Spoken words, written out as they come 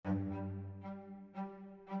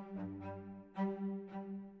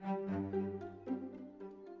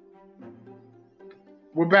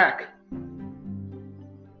We're back.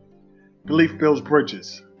 Belief builds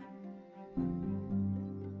bridges.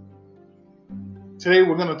 Today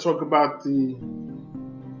we're going to talk about the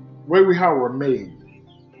way how we're made.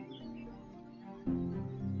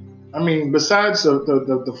 I mean, besides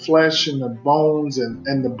the flesh and the bones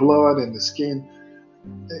and the blood and the skin,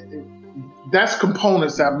 that's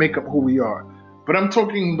components that make up who we are. But I'm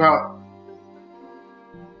talking about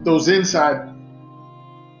those inside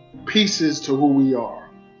pieces to who we are.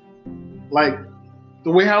 Like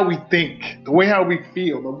the way how we think, the way how we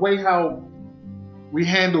feel, the way how we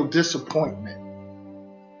handle disappointment.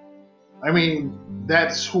 I mean,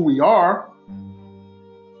 that's who we are.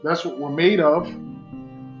 That's what we're made of.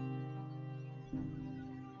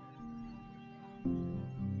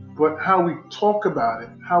 But how we talk about it,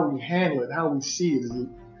 how we handle it, how we see it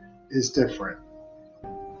is different.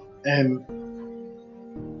 And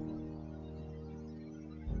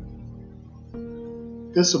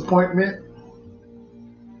disappointment,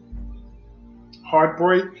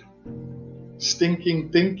 heartbreak,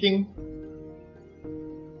 stinking thinking,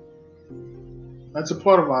 that's a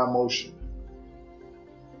part of our emotion.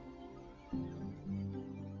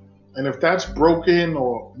 And if that's broken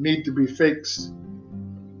or need to be fixed,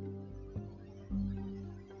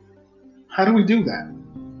 how do we do that?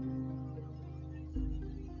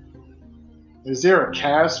 Is there a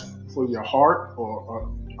cast for your heart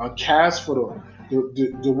or a cast for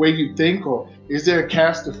the way you think? Or is there a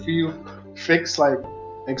cast to feel fix like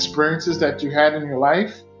experiences that you had in your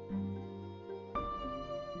life?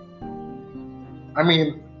 I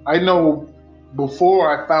mean, I know before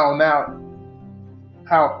I found out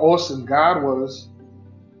how awesome God was,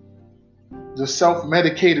 the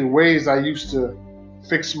self-medicated ways I used to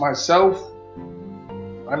fix myself,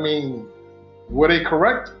 I mean, were they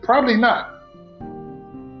correct? Probably not.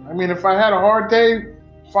 I mean, if I had a hard day,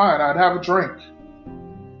 fine, I'd have a drink.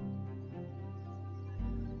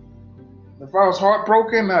 If I was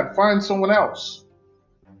heartbroken, I'd find someone else.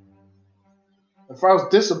 If I was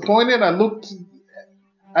disappointed, I looked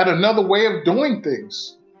at another way of doing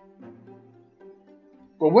things.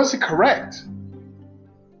 But was it correct?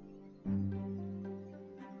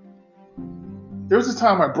 There was a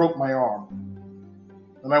time I broke my arm,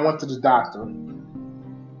 and I went to the doctor,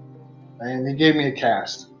 and he gave me a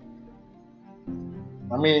cast.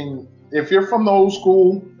 I mean, if you're from the old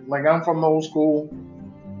school, like I'm from the old school,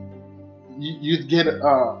 you'd get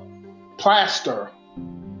a plaster,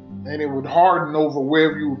 and it would harden over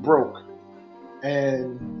wherever you broke.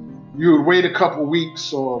 And you would wait a couple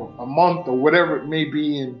weeks or a month or whatever it may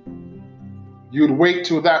be, and you'd wait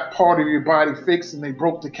till that part of your body fixed and they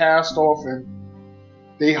broke the cast off, and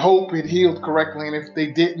they hope it healed correctly, and if they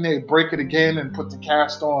didn't, they'd break it again and put the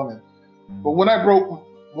cast on. But when I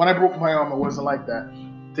broke my arm, it wasn't like that.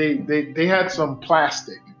 They had some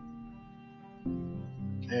plastic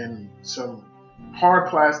and some hard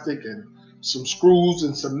plastic and some screws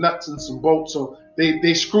and some nuts and some bolts. So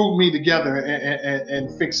they screwed me together and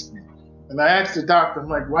fixed me. And I asked the doctor, I'm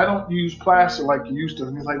like, why don't you use plaster like you used to?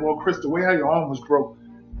 And he's like, well, Chris, the way how your arm was broke,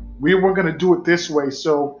 we were going to do it this way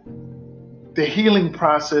so the healing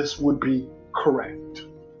process would be correct.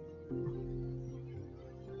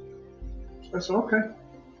 I said, okay,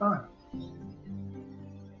 fine.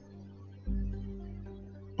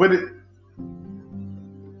 But it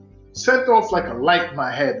set off like a light in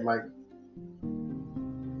my head. Like,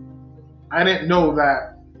 I didn't know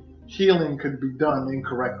that healing could be done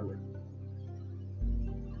incorrectly.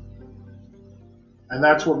 And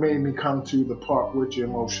that's what made me come to the part with your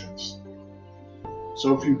emotions.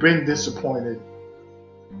 So if you've been disappointed,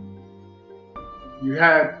 you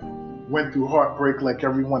went through heartbreak like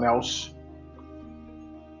everyone else,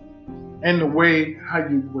 and the way how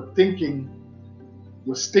you were thinking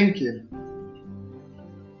was stinking,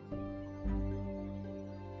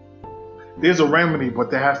 there's a remedy, but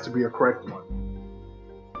there has to be a correct one.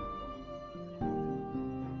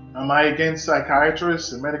 Am I against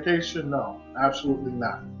psychiatrists and medication? No, absolutely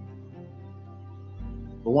not.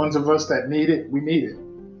 The ones of us that need it, we need it.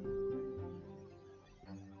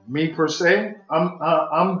 Me per se,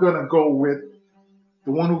 I'm gonna go with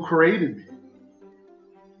the one who created me.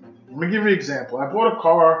 Let me give you an example. I bought a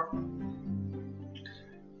car,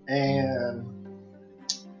 and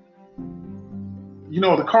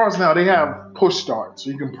the cars now, they have push start,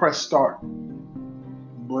 so you can press start.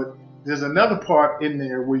 But there's another part in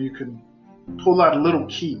there where you can pull out a little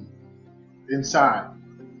key inside,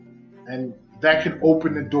 and that can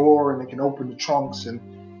open the door, and it can open the trunks, and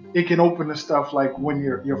it can open the stuff like when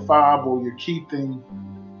your fob or your key thing,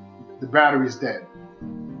 the battery's dead.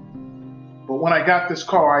 But when I got this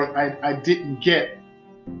car, I didn't get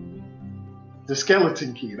The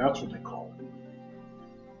skeleton key, that's what they call it.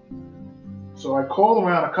 So I called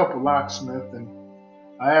around a couple locksmiths and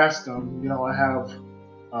I asked them, I have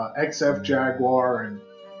XF Jaguar and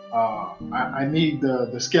I need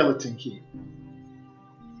the skeleton key.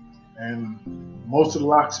 And most of the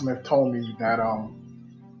locksmith told me that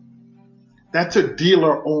that's a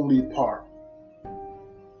dealer only part.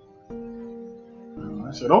 And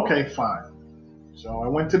I said, okay, fine. So I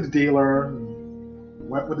went to the dealer and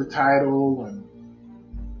went with the title, and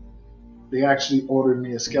they actually ordered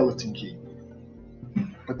me a skeleton key.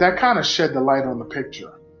 But that kind of shed the light on the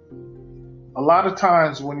picture. A lot of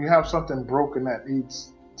times when you have something broken that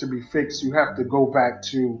needs to be fixed, you have to go back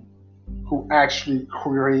to who actually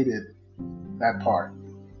created that part.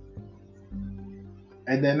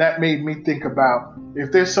 And then that made me think about,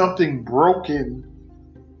 if there's something broken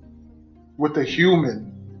with a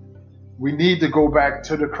human, we need to go back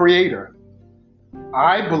to the creator.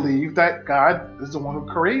 I believe that God is the one who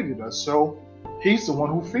created us, so he's the one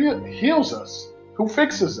who heals us, who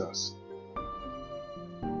fixes us.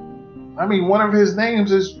 I mean, one of his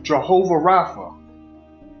names is Jehovah Rapha,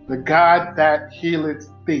 the God that healeth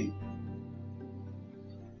thee.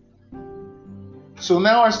 So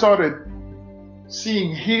now I started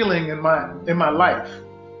seeing healing in my life,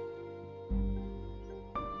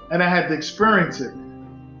 and I had to experience it.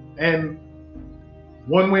 And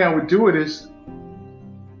one way I would do it is,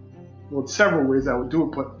 well, several ways I would do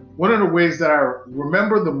it, but one of the ways that I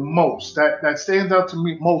remember the most, that stands out to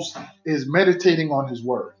me most, is meditating on his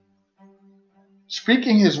word.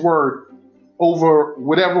 Speaking his word over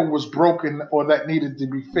whatever was broken or that needed to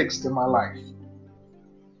be fixed in my life.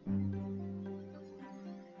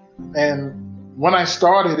 And when I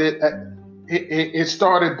started it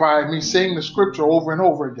started by me saying the scripture over and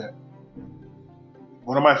over again.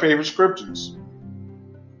 One of my favorite scriptures.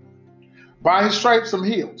 By his stripes I'm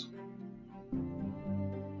healed.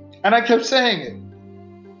 And I kept saying it.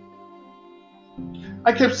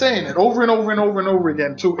 I kept saying it over and over and over and over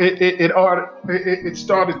again too. It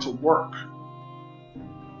started to work.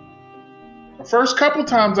 The first couple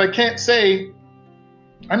times I can't say,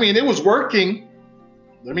 it was working.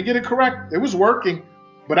 Let me get it correct. It was working,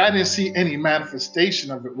 but I didn't see any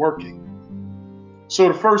manifestation of it working. So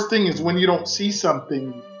the first thing is, when you don't see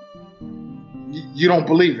something, you don't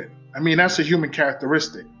believe it. That's a human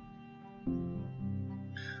characteristic.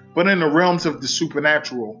 But in the realms of the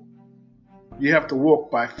supernatural, you have to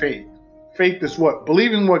walk by faith. Faith is what?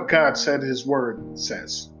 Believing what God said his word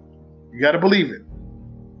says. You got to believe it.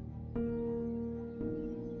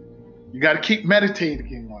 You got to keep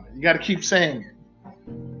meditating on it. You got to keep saying it.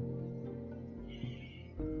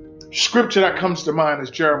 Scripture that comes to mind is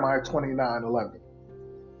Jeremiah 29:11.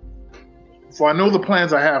 For I know the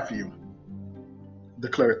plans I have for you,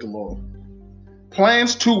 declareth the Lord.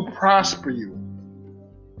 Plans to prosper you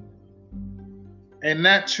and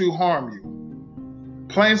not to harm you.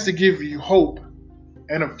 Plans to give you hope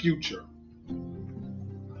and a future.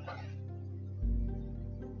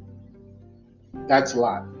 That's a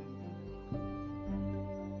lot.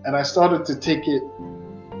 And I started to take it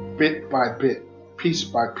bit by bit, piece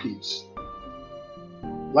by piece.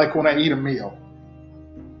 Like when I eat a meal.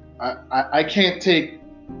 I can't take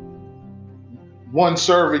one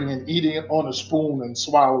serving and eat it on a spoon and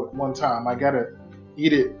swallow it one time. I gotta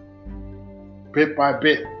eat it bit by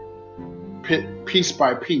bit, piece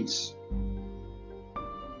by piece.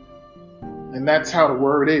 And that's how the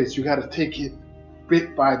word is. You gotta take it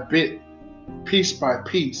bit by bit, piece by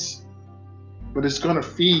piece. But it's gonna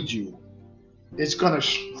feed you. It's gonna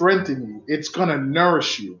strengthen you. It's gonna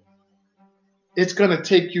nourish you. It's gonna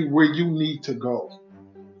take you where you need to go.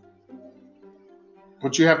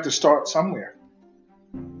 But you have to start somewhere.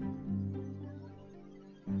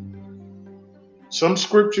 Some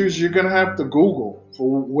scriptures you're going to have to Google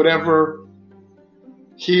for whatever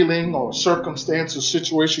healing or circumstance or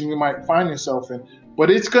situation you might find yourself in. But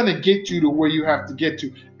it's going to get you to where you have to get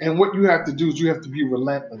to. And what you have to do is you have to be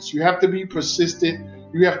relentless. You have to be persistent.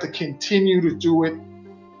 You have to continue to do it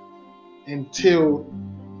until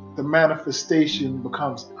the manifestation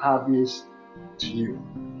becomes obvious to you.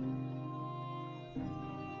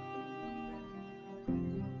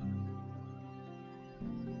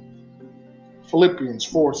 Philippians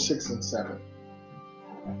 4:6-7.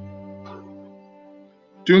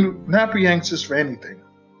 Do not be anxious for anything,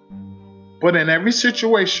 but in every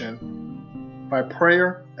situation, by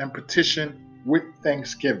prayer and petition with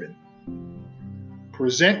thanksgiving,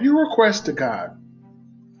 present your request to God,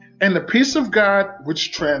 and the peace of God,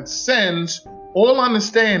 which transcends all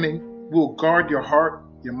understanding, will guard your heart,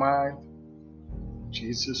 your mind,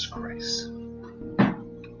 Jesus Christ.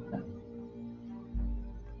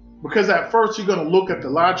 Because at first you're going to look at the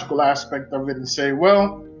logical aspect of it and say,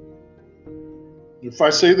 well, if I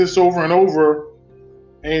say this over and over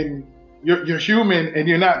and you're human and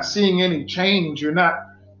you're not seeing any change, you're not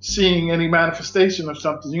seeing any manifestation of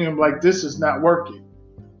something, you're going to be like, this is not working.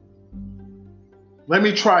 Let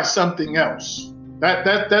me try something else.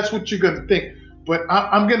 That's what you're going to think. But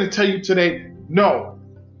I'm going to tell you today, no.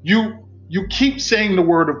 You keep saying the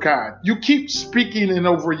word of God. You keep speaking it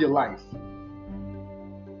over your life.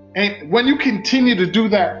 And when you continue to do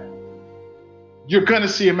that, you're going to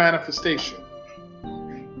see a manifestation.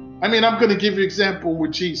 I mean, I'm going to give you an example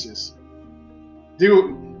with Jesus.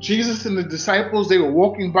 Jesus and the disciples, they were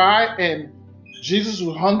walking by and Jesus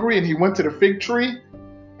was hungry and he went to the fig tree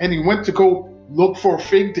and he went to go look for a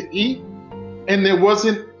fig to eat. And there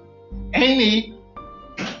wasn't any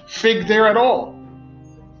fig there at all.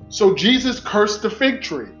 So Jesus cursed the fig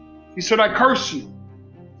tree. He said, I curse you.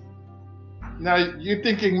 Now you're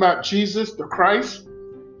thinking about Jesus, the Christ.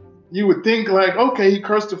 You would think like, okay, he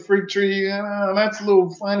cursed the fig tree. That's a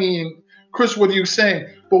little funny. And Chris, what are you saying?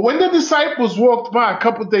 But when the disciples walked by a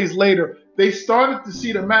couple of days later, they started to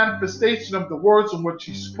see the manifestation of the words in which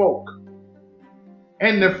he spoke.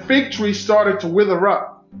 And the fig tree started to wither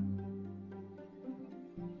up.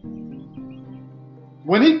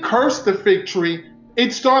 When he cursed the fig tree,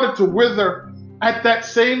 it started to wither at that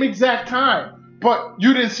same exact time. But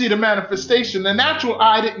you didn't see the manifestation. The natural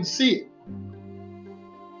eye didn't see it.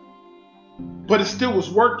 But it still was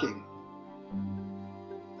working.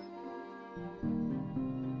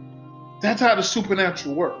 That's how the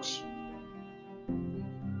supernatural works.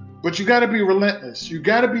 But you got to be relentless. You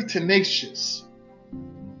got to be tenacious.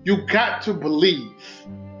 You got to believe.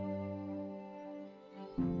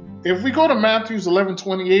 If we go to Matthew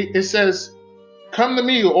 11:28, it says, come to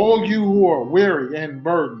me, all you who are weary and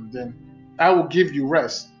burdened, and I will give you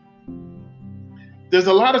rest. There's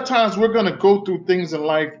a lot of times we're going to go through things in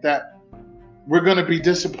life that we're going to be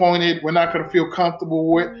disappointed. We're not going to feel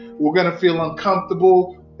comfortable with. We're going to feel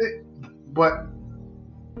uncomfortable. But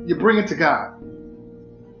you bring it to God.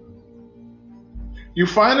 You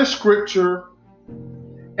find a scripture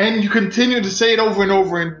and you continue to say it over and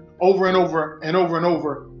over and over and over and over and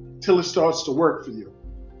over till it starts to work for you.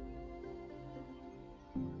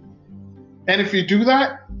 And if you do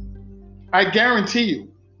that, I guarantee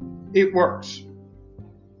you it works.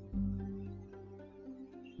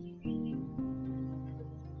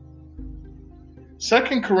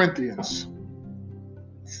 Second Corinthians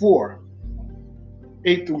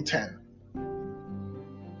 4:8-10.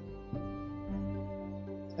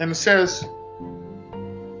 And it says,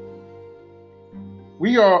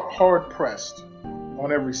 we are hard pressed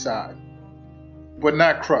on every side, but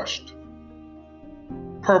not crushed.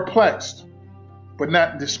 Perplexed, but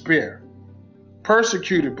not in despair.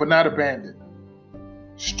 Persecuted, but not abandoned.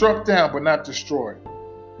 Struck down, but not destroyed.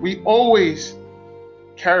 We always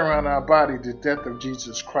carry around our body the death of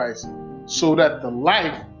Jesus Christ, so that the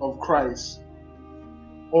life of Christ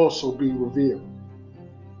also be revealed.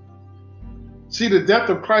 See, the death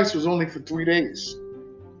of Christ was only for 3 days.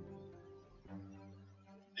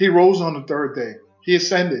 He rose on the third day. He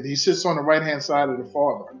ascended. He sits on the right-hand side of the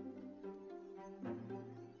Father.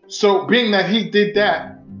 So being that he did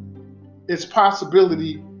that, it's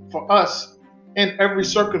possibility for us in every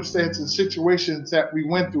circumstance and situations that we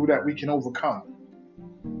went through that we can overcome.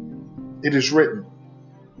 It is written.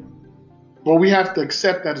 But we have to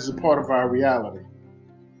accept that as a part of our reality.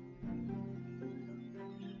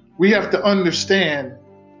 We have to understand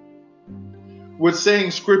with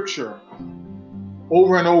saying scripture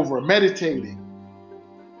over and over, meditating,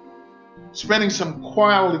 spending some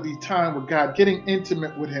quality time with God, getting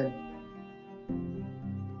intimate with him,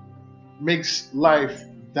 makes life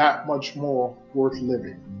that much more worth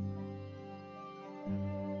living.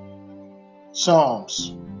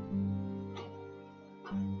 Psalms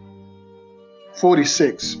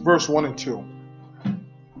 46, verse 1 and 2.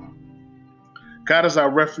 God is our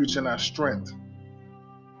refuge and our strength,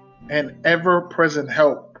 and ever-present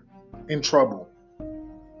help in trouble.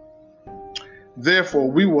 Therefore,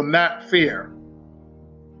 we will not fear.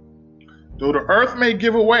 Though the earth may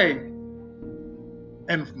give away,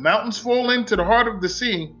 and mountains fall into the heart of the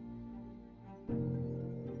sea,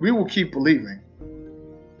 we will keep believing.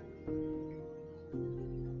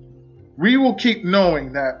 We will keep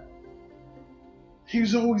knowing that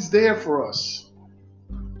he's always there for us.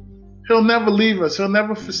 He'll never leave us. He'll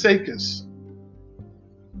never forsake us.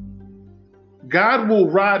 God will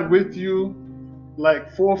ride with you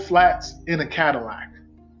like 4 flats in a Cadillac.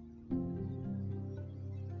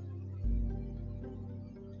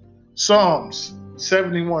 Psalms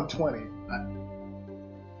 71:20.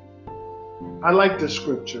 I like this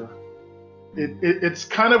scripture. It's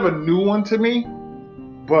kind of a new one to me,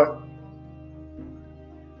 but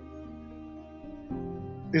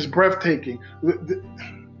it's breathtaking.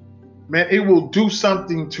 Man, it will do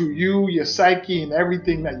something to you, your psyche, and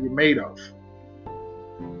everything that you're made of.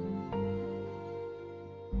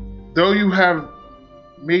 Though you have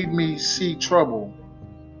made me see trouble,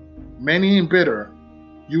 many and bitter,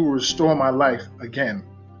 you will restore my life again.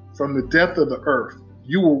 From the depth of the earth,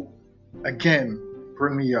 you will again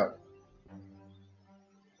bring me up.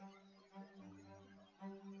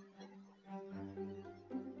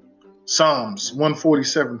 Psalms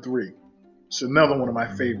 147:3. It's another one of my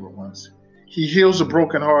favorite ones. He heals the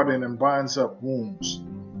brokenhearted and binds up wounds.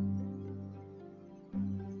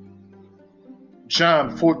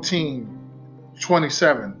 John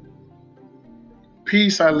 14:27.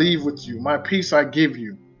 Peace I leave with you, my peace I give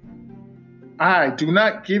you. I do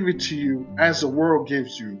not give it to you as the world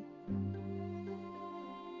gives you.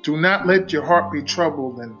 Do not let your heart be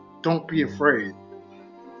troubled and don't be afraid.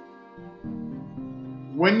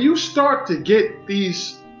 When you start to get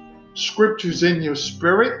these scriptures in your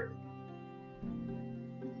spirit,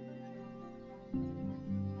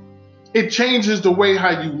 it changes the way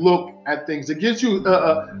how you look at things. It gives you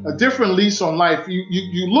a different lease on life.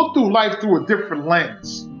 You look through life through a different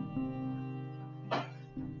lens.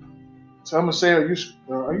 So I'm gonna say, are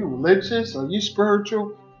you religious? Are you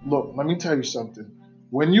spiritual? Look, let me tell you something.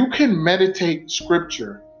 When you can meditate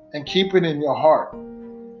scripture and keep it in your heart,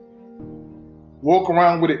 walk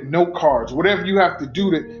around with it, note cards, whatever you have to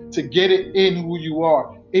do to get it in who you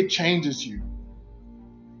are, it changes you.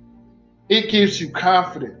 It gives you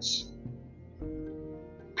confidence.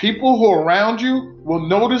 People who are around you will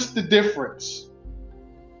notice the difference.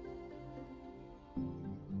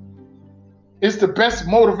 It's the best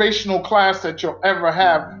motivational class that you'll ever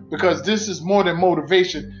have, because this is more than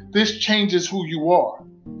motivation. This changes who you are.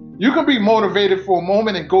 You can be motivated for a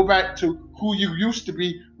moment and go back to who you used to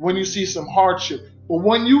be when you see some hardship. But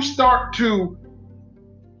when you start to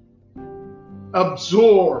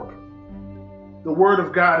absorb the word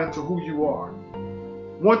of God into who you are,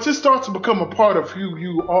 once it starts to become a part of who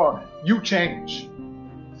you are, you change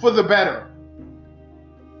for the better.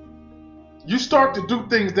 You start to do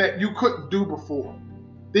things that you couldn't do before.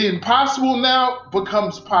 The impossible now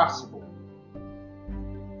becomes possible.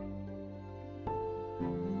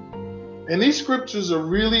 And these scriptures are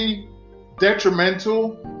really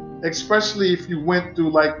detrimental, especially if you went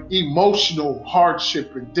through like emotional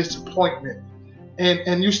hardship and disappointment.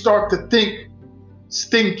 And you start to think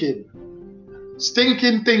stinking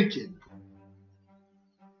thinking.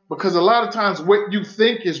 Because a lot of times what you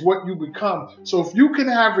think is what you become. So if you can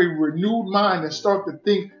have a renewed mind and start to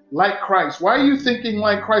think like Christ. Why are you thinking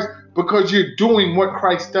like Christ? Because you're doing what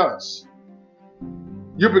Christ does.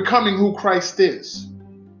 You're becoming who Christ is.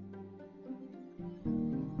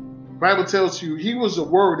 The Bible tells you he was the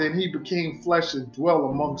word and he became flesh and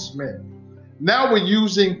dwelt amongst men. Now we're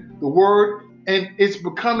using the word and it's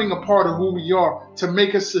becoming a part of who we are to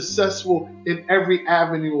make us successful in every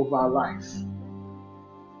avenue of our life.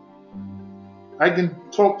 I can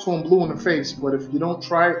talk to him blue in the face, but if you don't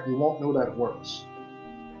try it, you won't know that it works.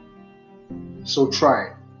 So try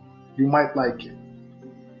it. You might like it.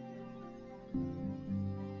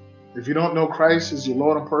 If you don't know Christ as your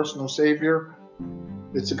Lord and personal Savior,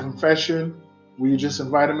 it's a confession where you just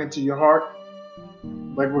invite him into your heart,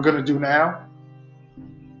 like we're going to do now.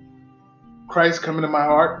 Christ, come into my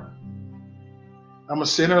heart. I'm a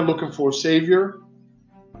sinner looking for a Savior.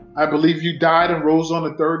 I believe you died and rose on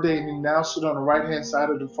the third day, and you now sit on the right-hand side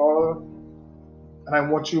of the Father, and I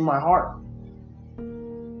want you in my heart.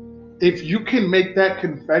 If you can make that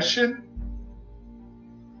confession,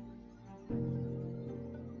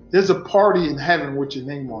 there's a party in heaven with your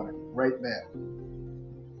name on it right now.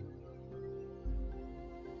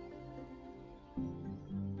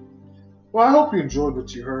 Well, I hope you enjoyed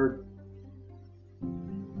what you heard.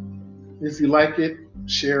 If you like it,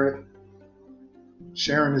 share it.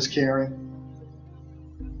 Sharing is caring.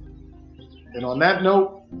 And on that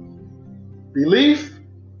note, belief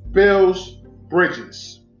builds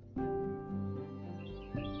bridges.